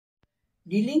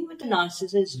Dealing with a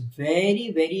narcissist is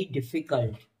very, very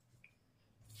difficult.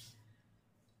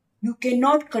 You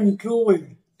cannot control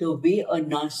the way a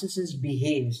narcissist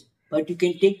behaves, but you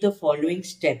can take the following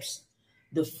steps.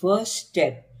 The first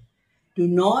step, do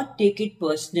not take it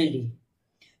personally.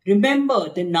 Remember,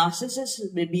 the narcissist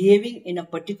is behaving in a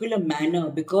particular manner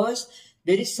because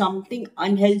there is something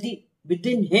unhealthy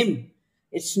within him.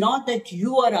 It's not that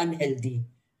you are unhealthy.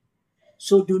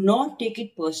 So do not take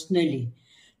it personally.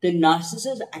 The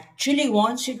narcissist actually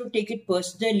wants you to take it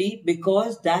personally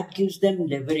because that gives them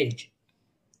leverage.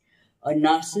 A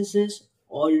narcissist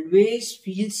always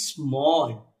feels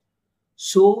small,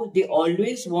 so they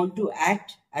always want to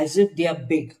act as if they are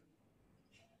big.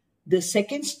 The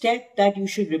second step that you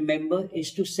should remember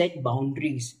is to set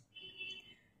boundaries.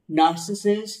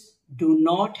 Narcissists do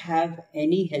not have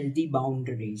any healthy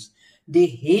boundaries. They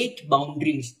hate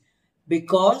boundaries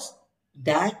because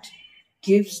that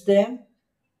gives them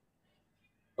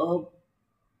a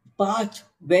path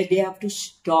where they have to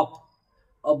stop.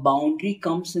 A boundary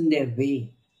comes in their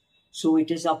way. So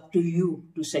it is up to you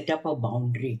to set up a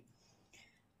boundary.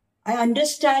 I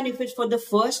understand if it's for the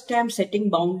first time, setting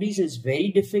boundaries is very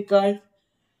difficult,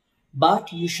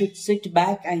 but you should sit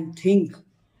back and think.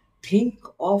 Think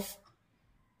of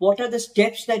what are the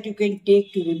steps that you can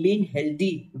take to remain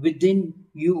healthy within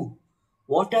you.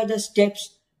 What are the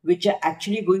steps which are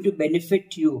actually going to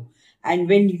benefit you? And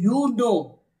when you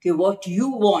know what you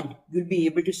want, you'll be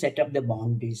able to set up the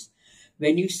boundaries.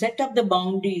 When you set up the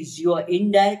boundaries, you are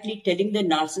indirectly telling the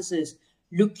narcissist,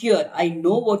 look here, I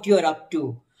know what you're up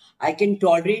to. I can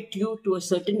tolerate you to a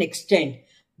certain extent.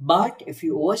 But if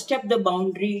you overstep the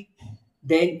boundary,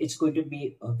 then it's going to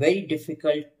be a very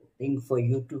difficult thing for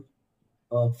you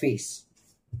to face.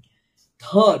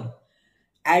 Third,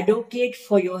 advocate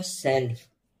for yourself.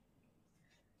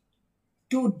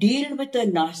 To deal with a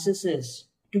narcissist,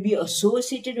 to be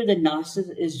associated with a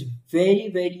narcissist is very,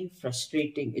 very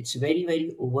frustrating. It's very,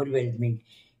 very overwhelming.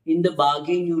 In the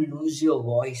bargain, you lose your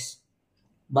voice.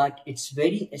 But it's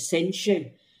very essential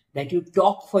that you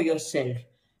talk for yourself.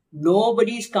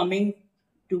 Nobody is coming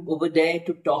over there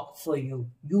to talk for you.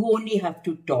 You only have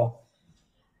to talk.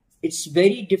 It's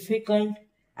very difficult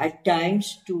at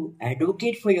times to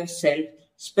advocate for yourself,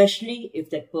 especially if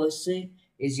that person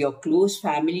is your close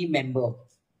family member.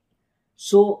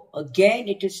 So again,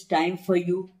 it is time for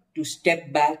you to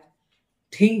step back,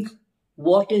 think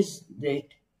what is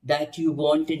it that you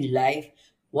want in life,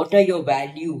 what are your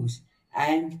values,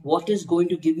 and what is going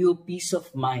to give you a peace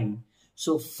of mind.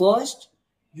 So first,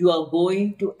 you are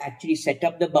going to actually set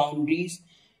up the boundaries.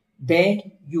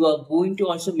 Then you are going to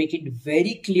also make it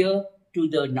very clear to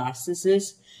the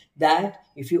narcissist that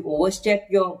if you overstep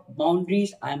your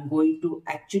boundaries, I'm going to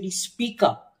actually speak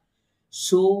up.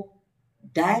 So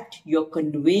that you're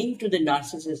conveying to the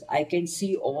narcissist, I can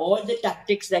see all the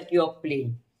tactics that you're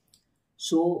playing.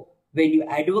 So when you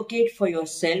advocate for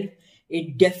yourself,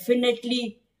 it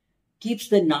definitely keeps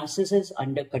the narcissist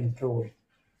under control.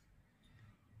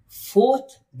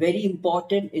 Fourth, very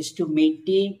important, is to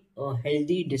maintain a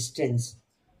healthy distance.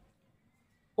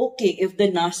 Okay, if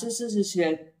the narcissist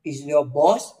is your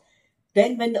boss,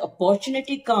 then when the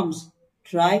opportunity comes,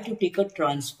 try to take a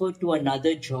transfer to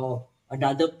another job,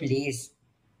 another place.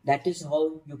 That is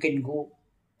how you can go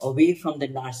away from the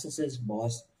narcissist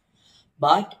boss.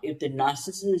 But if the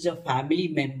narcissist is a family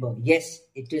member, yes,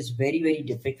 it is very, very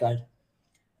difficult.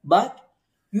 But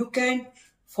you can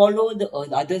follow the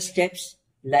other steps,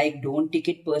 like don't take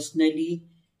it personally,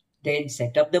 then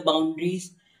set up the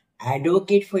boundaries,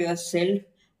 advocate for yourself,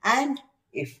 and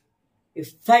if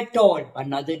at all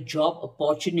another job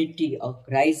opportunity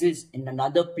arises in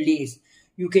another place,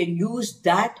 you can use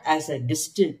that as an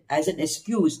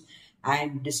excuse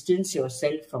and distance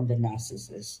yourself from the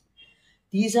narcissist.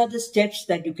 These are the steps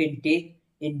that you can take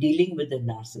in dealing with the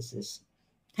narcissist.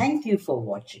 Thank you for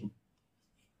watching.